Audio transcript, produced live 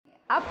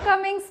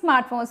Upcoming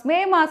smartphones மே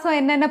மாசம்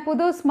என்னென்ன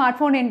புது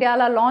ஸ்மார்ட்ஃபோன்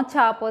இந்தியால லான்ச்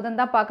ஆக போகுதுன்னு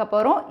தான் பார்க்க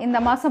போறோம். இந்த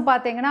மாசம்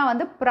பாத்தீங்கன்னா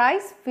வந்து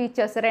பிரைஸ்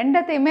ஃபீச்சர்ஸ்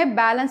ரெண்டத்தையுமே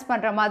பேலன்ஸ்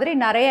பண்ற மாதிரி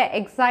நிறைய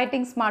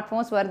எக்ஸைட்டிங்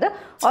ஸ்மார்ட்ஃபோன்ஸ் வருது.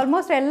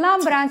 ஆல்மோஸ்ட் எல்லா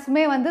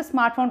பிராண்ட்ஸுமே வந்து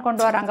ஸ்மார்ட்ஃபோன்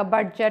கொண்டு வராங்க.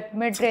 பட்ஜெட்,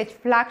 மிட் ரேஞ்ச்,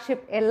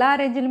 ஃபிளாக்ஷிப் எல்லா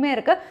ரேஞ்சிலுமே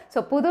இருக்கு.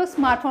 ஸோ புது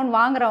ஸ்மார்ட்ஃபோன்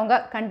வாங்குறவங்க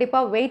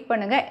கண்டிப்பா வெயிட்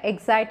பண்ணுங்க.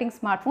 எக்ஸைட்டிங்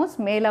ஸ்மார்ட்ஃபோன்ஸ்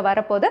மேல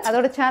வரப்போகுது.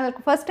 அதோட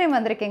சேனலுக்கு ஃபர்ஸ்ட் டைம்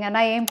வந்திருக்கீங்க.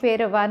 நான் என்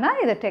பேரு வானா,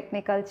 இது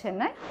technical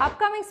Chennai.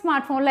 Upcoming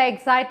ஸ்மார்ட்ஃபோன்ல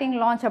exciting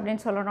launch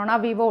அப்படின்னு சொல்லணும்னா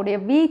விவோடைய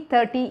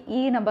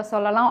V30e நம்ம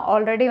சொல்லலாம்.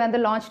 ஆல்ரெடி வந்து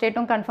லான்ச்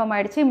டேட்டும் கன்ஃபார்ம்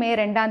ஆயிடுச்சு. மே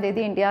 2ஆம்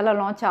தேதி இந்தியாவில்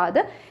லான்ச்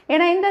ஆகுது.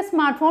 ஏன்னா இந்த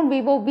ஸ்மார்ட்ஃபோன்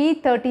விவோ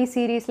V30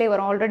 சீரீஸ்லேயே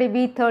வரும். ஆல்ரெடி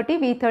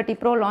V30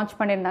 Pro லான்ச்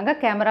பண்ணியிருந்தாங்க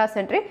கேமரா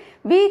சென்ட்ரி.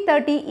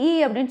 V30e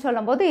அப்படின்னு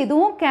சொல்லும்போது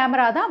இதுவும்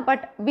கேமரா தான்.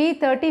 பட்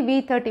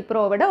V30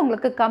 Pro விட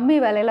உங்களுக்கு கம்மி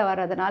விலையில்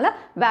வர்றதுனால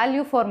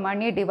வேல்யூ ஃபார்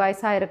மணி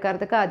டிவைஸாக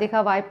இருக்கிறதுக்கு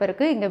அதிக வாய்ப்பு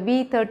இருக்குது. இங்கே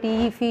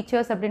V30e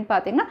ஃபீச்சர்ஸ் அப்படின்னு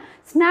பார்த்தீங்கன்னா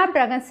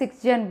ஸ்னாப்ட்ராகன் 6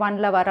 Gen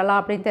 1ல்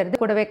வரலாம் அப்படின்னு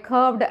தெரியுது. கூடவே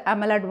curved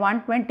AMOLED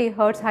 120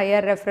 Hz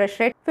higher refresh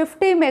rate,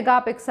 50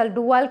 megapixel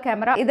twelve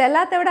camera. இது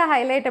எல்லாத்த விட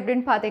ஹைலைட்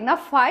அப்படின்னு பார்த்தீங்கன்னா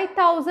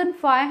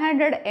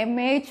 5500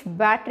 mAh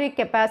பேட்டரி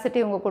கெப்பாசிட்டி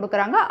இவங்க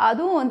கொடுக்குறாங்க.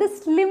 அதுவும் வந்து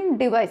ஸ்லிம்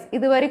டிவைஸ்.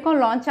 இது வரைக்கும்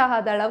லான்ச்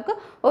ஆகாத அளவுக்கு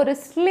ஒரு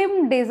ஸ்லிம்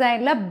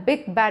டிசைனில்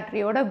பிக்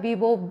பேட்டரியோட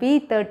விவோ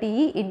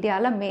V30e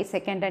இந்தியாவில் மே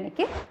 2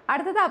 அன்னைக்கு.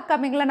 அடுத்தது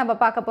அப்கமிங்கில் நம்ம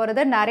பார்க்க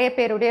போகிறது நிறைய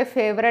பேருடைய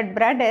ஃபேவரட்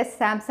பிராண்ட்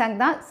சாம்சங்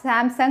தான்.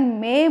 சாம்சங்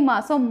மே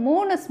மாதம்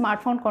 3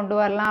 ஸ்மார்ட்ஃபோன் கொண்டு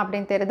வரலாம்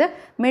அப்படின்னு தெரியுது.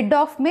 மிட்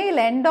ஆஃப் மே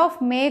இல்லை end of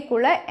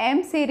மேக்குள்ள M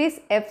series,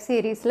 F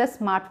சீரீஸில்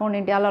ஸ்மார்ட்ஃபோன்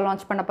இந்தியாவில்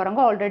லான்ச் பண்ண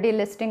போகிறாங்க. ஆல்ரெடி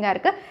லிஸ்டிங்காக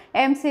இருக்குது.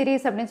 M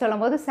சீரீஸ் அப்படின்னு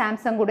சொல்லும்போது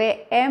சாம்சங்குடைய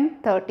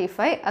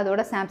M35,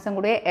 அதோட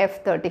சாம்சங்குடைய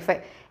F35.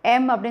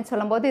 M அப்படின்னு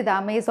சொல்லும்போது இது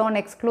அமேசான்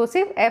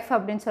எக்ஸ்க்ளூசிவ், F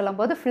அப்படின்னு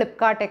சொல்லும்போது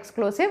ஃப்ளிப்கார்ட்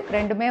எக்ஸ்க்ளூசிவ்.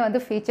 ரெண்டுமே வந்து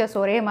ஃபீச்சர்ஸ்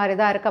ஒரே மாதிரி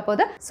தான் இருக்க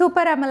போது.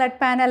 சூப்பர் AMOLED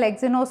பேனல்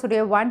எக்ஸினோஸ்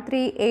உடைய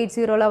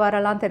 1380ல்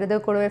வரலாம் தெரியுது.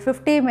 கூடவே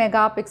 50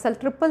 mega pixel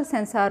triple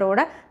சென்சாரோட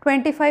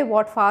 25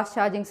 watt fast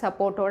charging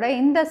சப்போர்ட்டோட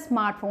இந்த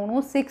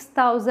ஸ்மார்ட்ஃபோனும்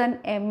 6000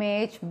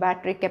 mAh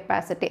battery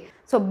capacity.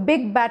 So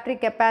big battery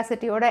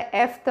கெப்பாசிட்டியோட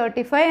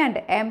F35 and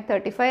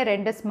M35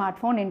 ரெண்டு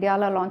ஸ்மார்ட்ஃபோன்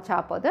இந்தியாவில் லான்ச்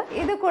ஆகுது.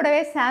 இது கூடவே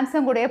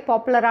சாம்சங்குடைய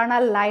பாப்புலரான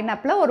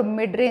லைனப்பில் ஒரு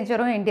மிட்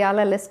ரேஞ்சரும்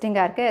இந்தியாவில்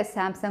லிஸ்டிங்காக இருக்குது.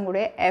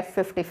 சாம்சங்குடைய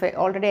F55.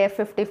 ஆல்ரெடி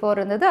F54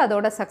 இருந்தது,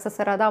 அதோட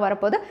சக்ஸஸராக தான்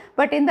வரப்போகுது.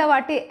 பட் இந்த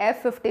வாட்டி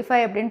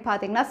F55 அப்படின்னு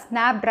பார்த்தீங்கன்னா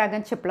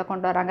ஸ்னாப்ட்ராகன் சிப்பில்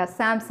கொண்டு வராங்க.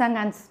 சாம்சங்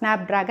அண்ட்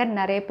ஸ்னாப்ட்ராகன்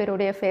நிறைய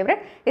பேருடைய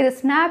ஃபேவரட். இது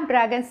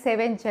ஸ்னாப்ட்ராகன்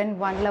 7 Gen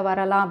 1ல்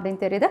வரலாம்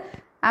அப்படின்னு தெரியுது.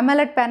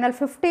 AMOLED panel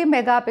 50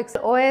 mega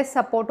pixel OS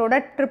சப்போர்ட்டோட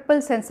ட்ரிபிள்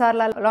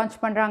சென்சாரில் லான்ச்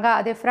பண்ணுறாங்க.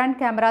 அதே ஃப்ரண்ட்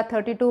கேமரா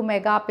 32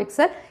 மெகா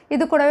பிக்சல்.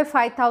 இது கூடவே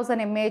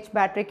 5000 mAh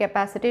battery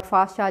capacity,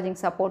 fast charging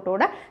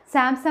சப்போர்ட்டோட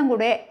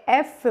சாம்சங்குடைய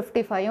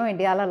F55யும்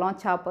இந்தியாவில்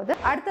லான்ச் ஆகுது.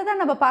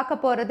 அடுத்ததான் நம்ம பார்க்க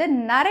போகிறது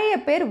நிறைய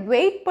பேர்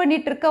வெயிட்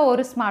பண்ணிட்டு இருக்க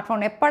ஒரு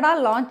ஸ்மார்ட்ஃபோன். எப்படா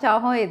லான்ச்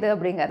ஆகும் இது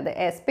அப்படிங்கிறது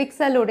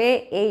பிக்சலுடைய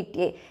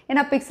 8A.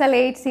 ஏன்னா பிக்சல்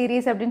 8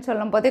 சீரீஸ் அப்படின்னு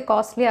சொல்லும் போதே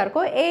காஸ்ட்லியாக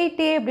இருக்கும்.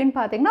 8A அப்படின்னு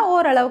பார்த்தீங்கன்னா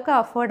ஓரளவுக்கு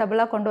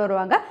அஃபோர்டபுளாக கொண்டு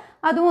வருவாங்க.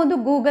 அதுவும் வந்து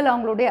கூகுள்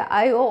அவங்களுடைய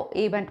I/O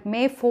ஈவெண்ட்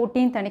மே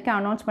 14 அன்னைக்கு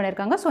அனௌன்ஸ்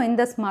பண்ணியிருக்காங்க. ஸோ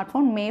இந்த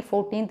ஸ்மார்ட்ஃபோன் மே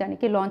 14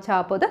 அன்னைக்கு லான்ச்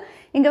ஆக போகுது.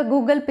 இங்கே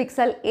கூகுள்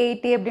பிக்சல்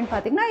 8A அப்படின்னு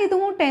பார்த்தீங்கன்னா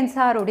இதுவும்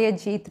 10 உடைய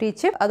G3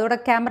 சிப். அதோட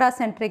கேமரா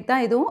சென்ட்ரிக்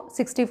தான். இதுவும்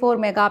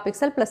 64 mega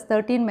pixel plus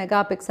 13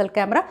 mega pixel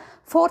camera,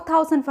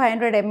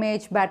 4500 mAh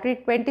battery,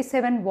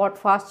 27 watt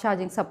fast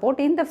charging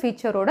support. இந்த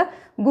ஃபீச்சரோட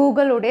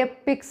கூகுளுடைய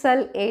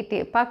பிக்சல்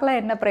 8A பார்க்கலாம்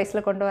என்ன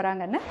ப்ரைஸில் கொண்டு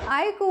வராங்கன்னு.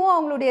 ஐக்கூவும்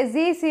அவங்களுடைய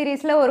Z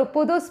சீரீஸில் ஒரு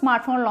புது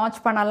ஸ்மார்ட்ஃபோன்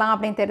லான்ச் பண்ணலாம்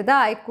அப்படின்னு தெரியுது.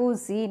 IQOO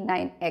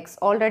Z9X.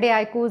 Already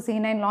iQOO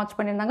Z9 launch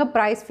பண்ணியிருந்தாங்க.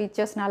 ப்ரைஸ்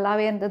ஃபீச்சர்ஸ்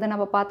நல்லாவே இருந்தது,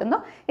 நம்ம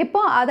பார்த்துருந்தோம். இப்போ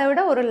அதை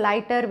விட ஒரு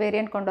லைட்டர்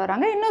வேரியன்ட் கொண்டு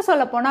வராங்க. இன்னும்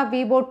சொல்ல போனால்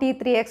விவோ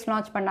T3X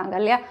லான்ச் பண்ணாங்க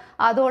இல்லையா,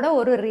 அதோட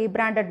ஒரு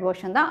ரீபிராண்டட்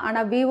வெர்ஷன் தான்.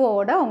 ஆனால்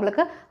விவோவோட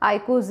உங்களுக்கு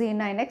ஐக்கூ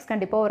Z9X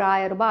கண்டிப்பாக ஒரு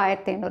 1000 ரூபாய்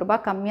 1500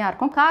 ரூபாய் கம்மியாக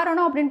இருக்கும்.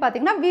 காரணம் அப்படின்னு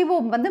பார்த்தீங்கன்னா விவோ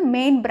வந்து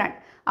மெயின் பிராண்ட்.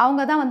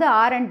 அவங்க தான் வந்து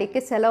R&Dக்கு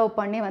செலவு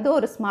பண்ணி வந்து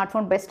ஒரு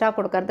ஸ்மார்ட்ஃபோன் பெஸ்ட்டாக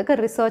கொடுக்கறதுக்கு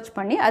ரிசர்ச்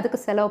பண்ணி அதுக்கு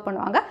செலவு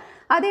பண்ணுவாங்க.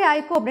 அதே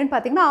ஐக்கூ அப்படின்னு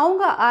பார்த்தீங்கன்னா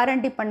அவங்க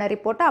R&D பண்ண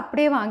ரிப்போர்ட்டை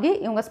அப்படியே வாங்கி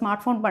இவங்க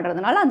ஸ்மார்ட்ஃபோன்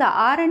பண்ணுறதுனால அந்த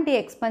R&D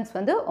எக்ஸ்பென்ஸ்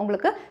வந்து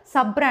உங்களுக்கு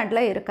சப்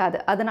பிராண்டில் இருக்காது.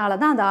 அதனால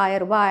தான் அந்த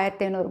 1000 ரூபாய்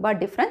 1500 ரூபாய்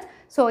டிஃப்ரென்ஸ்.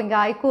 ஸோ இங்கே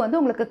ஐக்கூ வந்து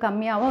உங்களுக்கு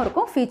கம்மியாகவும்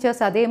இருக்கும்.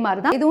 ஃபீச்சர்ஸ் அதே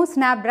மாதிரி தான். இதுவும்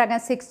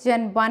Snapdragon 6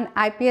 Gen 1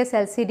 IPS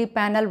LCD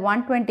panel,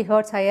 120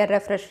 Hz higher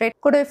refresh rate,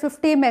 கூட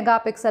 50 மெகா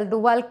பிக்சல்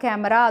டுவல்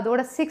கேமரா,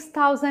 அதோட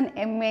 6000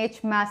 mAh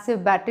massive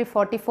battery,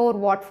 44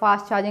 watt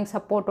fast charging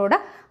சப்போர்ட்டோட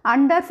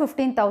அண்டர்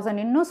 15,000,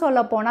 இன்னும் சொல்ல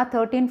போனால்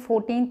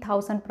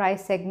 13-14,000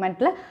 ப்ரைஸ்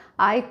செக்மெண்ட்டில்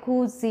ஐக்கூ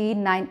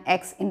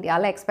Z9X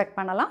இந்தியாவில் எக்ஸ்பெக்ட்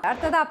பண்ணலாம்.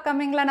 அடுத்தது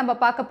அப்கமிங்கில் நம்ம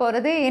பார்க்க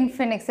போகிறது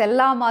இன்ஃபினிக்ஸ்.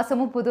 எல்லா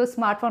மாதமும் புது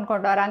ஸ்மார்ட்ஃபோன்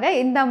கொண்டு வராங்க.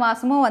 இந்த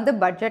மாதமும் வந்து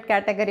பட்ஜெட்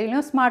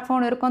கேட்டகரியிலையும்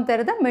ஸ்மார்ட்ஃபோன் இருக்கும்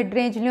தெரியுது, மிட்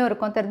ரேஞ்ச்லையும்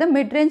இருக்கும் தெரியுது.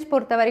 மிட் ரேஞ்ச்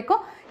பொறுத்த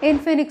வரைக்கும்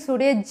இன்ஃபினிக்ஸ்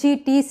உடைய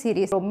GT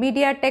series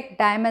MediaTek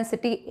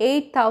Dimensity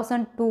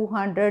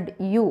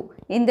 8200U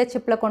இந்த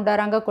சிப்பில் கொண்டு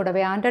வராங்க.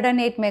 கூடவே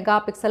 108 mega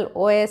pixel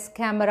OS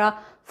camera,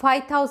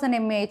 5000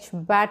 mAh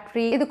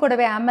battery, இது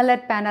கூடவே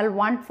AMOLED பேனல்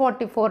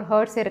 144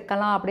 Hz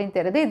இருக்கலாம் அப்படின்னு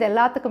தெரியுது. இது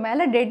எல்லாத்துக்கு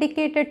மேலே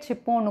டெடிகேட்டட்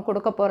சிப்பும் ஒன்று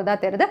கொடுக்க போகிறதா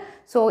தெரியுது.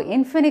 ஸோ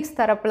இன்ஃபினிக்ஸ்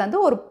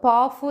தரப்புலேருந்து ஒரு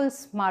பவர்ஃபுல்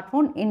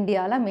ஸ்மார்ட்ஃபோன்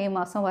இந்தியாவில் மே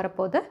மாதம்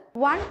வரப்போகுது.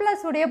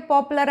 OnePlus உடைய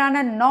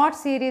பாப்புலரான நாட்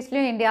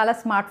சீரீஸ்லையும் இந்தியாவில்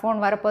ஸ்மார்ட்ஃபோன்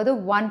வரப்போகுது.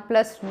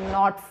 OnePlus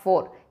Nord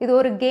 4 இது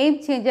ஒரு கேம்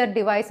சேஞ்சர்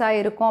டிவைஸாக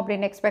இருக்கும்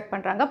அப்படின்னு எக்ஸ்பெக்ட்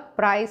பண்ணுறாங்க.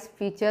 ப்ரைஸ்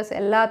ஃபீச்சர்ஸ்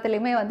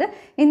எல்லாத்துலேயுமே வந்து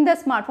இந்த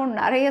ஸ்மார்ட் ஃபோன்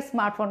நிறைய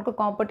ஸ்மார்ட் ஃபோனுக்கு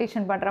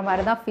காம்படிஷன் பண்ணுற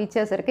மாதிரி தான்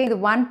ஃபீச்சர்ஸ் இருக்குது. இது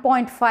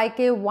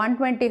 1.5K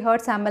 120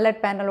 Hz AMOLED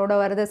பேனலோட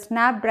வருது.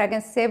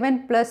 Snapdragon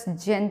 7+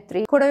 Gen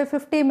 3 கூடவே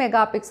 50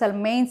 mega pixel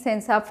main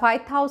sensor,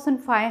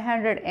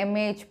 5500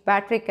 mAh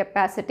battery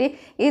capacity.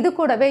 இது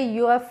கூடவே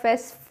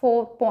UFS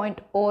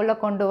 4.0ல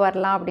கொண்டு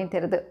வரலாம் அப்படின்னு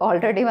தெரியுது.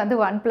 ஆல்ரெடி வந்து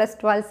OnePlus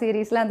 12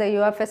 சீரீஸில் அந்த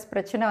UFS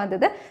பிரச்சனை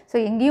வந்தது. ஸோ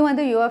இங்கேயும்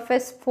வந்து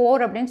UFS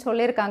 4 அப்படின்னு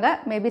சொல்லியிருக்காங்க.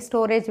 மேபி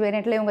ஸ்டோரேஜ்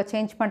வேரியண்ட்டில் இவங்க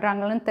சேஞ்ச்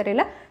பண்ணுறாங்கன்னு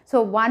தெரியல. ஸோ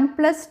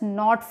OnePlus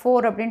Nord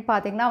 4 அப்படின்னு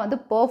பார்த்தீங்கன்னா வந்து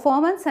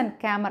பெர்ஃபார்மன்ஸ் அண்ட்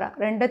கேமரா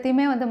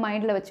ரெண்டுத்தையுமே வந்து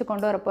மைண்டில் வச்சு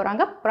கொண்டு வர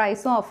போகிறாங்க.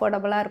 ப்ரைஸும்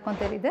அஃபோர்டபுளாக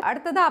இருக்கும் தெரியுது.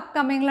 அடுத்தது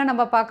அப்கமிங்கில்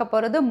நம்ம பார்க்க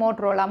போகிறது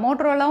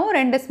மோட்டோரோலாவும்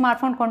 2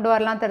 ஸ்மார்ட் ஃபோன் கொண்டு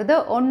வரலாம் தெரியுது.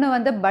 ஒன்று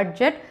வந்து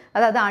பட்ஜெட்,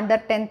 அதாவது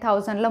அண்டர்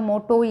 10,000ல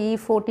Moto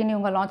E14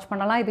 இவங்க லான்ச்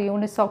பண்ணலாம். இது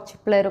யூனிசாக்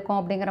சிப்பில் இருக்கும்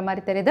அப்படிங்கிற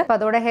மாதிரி தெரியுது.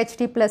 அதோட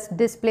HD+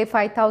 டிஸ்பிளே,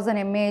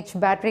 5000 mAh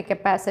பேட்டரி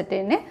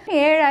கெப்பாசிட்டின்னு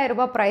 7000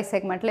 ரூபாய் ப்ரைஸ்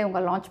செக்மெண்ட்டில்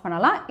இவங்க லான்ச்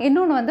பண்ணலாம்.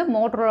 இன்னொன்று வந்து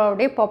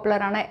மோட்டோரோலாவுடைய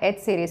பாப்புலரான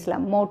எட்ஜ் சீரீஸில்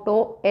Moto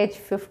Edge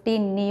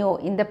 15 Neo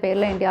இந்த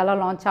பேரில்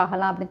இந்தியாவில் லான்ச்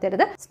ஆகலாம் அப்படின்னு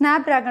தெரியுது.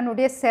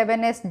 ஸ்னாப்டிராகனுடைய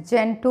 7S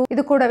Gen 2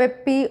 இது கூடவே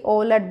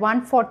OLED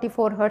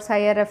 144 Hz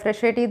higher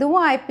refresh rate,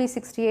 இதுவும்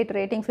IP68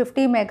 rating,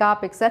 50 mega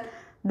pixel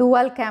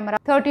dual camera,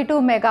 32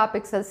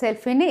 megapixel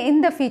செல்ஃபின்னு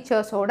இந்த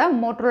ஃபீச்சர்ஸோட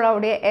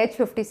மோட்டோரோலாவுடைய Edge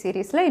 50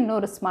 சீரீஸில்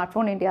இன்னொரு ஸ்மார்ட்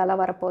ஃபோன் இந்தியாவில்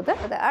வரப்போகுது.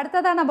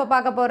 அடுத்ததாக நம்ம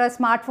பார்க்க போகிற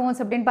ஸ்மார்ட் ஃபோன்ஸ்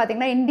அப்படின்னு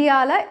பார்த்தீங்கன்னா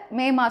இந்தியாவில்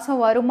மே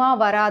மாதம் வருமா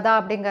வராதா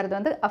அப்படிங்கிறது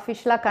வந்து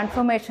அஃபிஷியலாக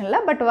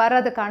கன்ஃபர்மேஷனில், பட்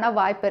வர்றதுக்கான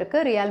வாய்ப்பு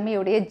இருக்குது.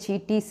 ரியல்மியுடைய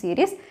GT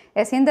சீரீஸ்.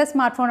 இந்த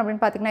ஸ்மார்ட் ஃபோன்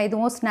அப்படின்னு பார்த்தீங்கன்னா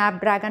இதுவும்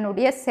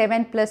ஸ்னாப்டிராகனுடைய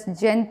 7+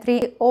 Gen 3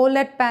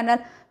 OLED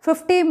panel,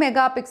 50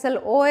 mega pixel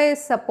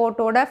OS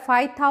சப்போர்ட்டோட,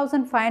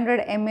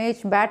 5500 mAh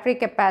பேட்டரி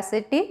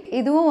கெப்பாசிட்டி.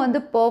 இதுவும் வந்து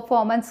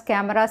பெர்ஃபார்மன்ஸ்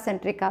கேமரா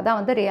சென்ட்ரிக்காக தான்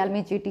வந்து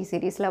ரியல்மி GT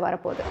சீரீஸில்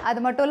வரப்போகுது.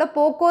 அது மட்டும் இல்லை,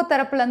 போக்கோ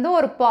தரப்புலேருந்து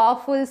ஒரு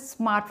powerful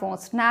smart phone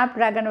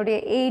ஸ்னாப்டிராகனுடைய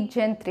 8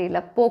 Gen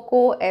 3ல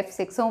Poco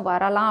F6ம்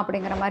வரலாம்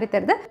அப்படிங்கிற மாதிரி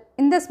தெரியுது.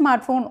 இந்த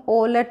smart phone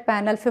OLED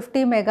panel,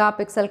 50 mega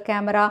pixel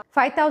camera,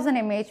 5000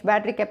 mAh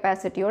battery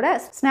கெப்பாசிட்டியோட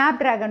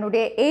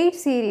ஸ்னாப்டிராகனுடைய 8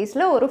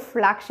 சீரீஸில் ஒரு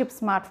ஃப்ளாக்ஷிப்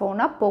ஸ்மார்ட்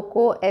ஃபோனாக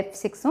போக்கோ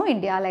F6ம்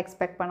இந்தியாவில்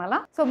எக்ஸ்பெக்ட்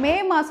பண்ணலாம். ஸோ மே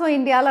மாதம்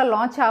இந்தியாவில்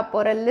லான்ச் ஆக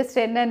போகிற லிஸ்ட்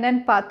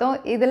என்னென்னு பார்த்தோம்.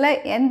 இதில்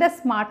எந்த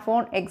ஸ்மார்ட்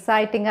ஃபோன்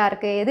எக்ஸைட்டிங்காக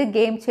இருக்குது, எது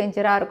கேம்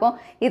சேஞ்சராக இருக்கும்,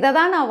 இதை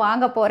தான் நான்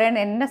வாங்க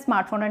போகிறேன்னு என்ன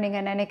ஸ்மார்ட் ஃபோனை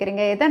நீங்கள்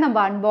நினைக்கிறீங்க, எதை நம்ம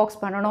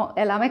அன்பாக்ஸ் பண்ணணும்,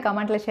 எல்லாமே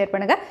கமெண்ட்டில் ஷேர்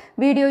பண்ணுங்கள்.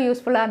 வீடியோ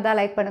யூஸ்ஃபுல்லாக இருந்தால்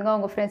லைக் பண்ணுங்கள்,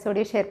 உங்கள்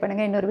ஃப்ரெண்ட்ஸோடய ஷேர்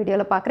பண்ணுங்கள். இன்னொரு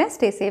வீடியோவில் பார்க்குறேன்.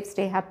 Stay safe,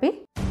 stay happy.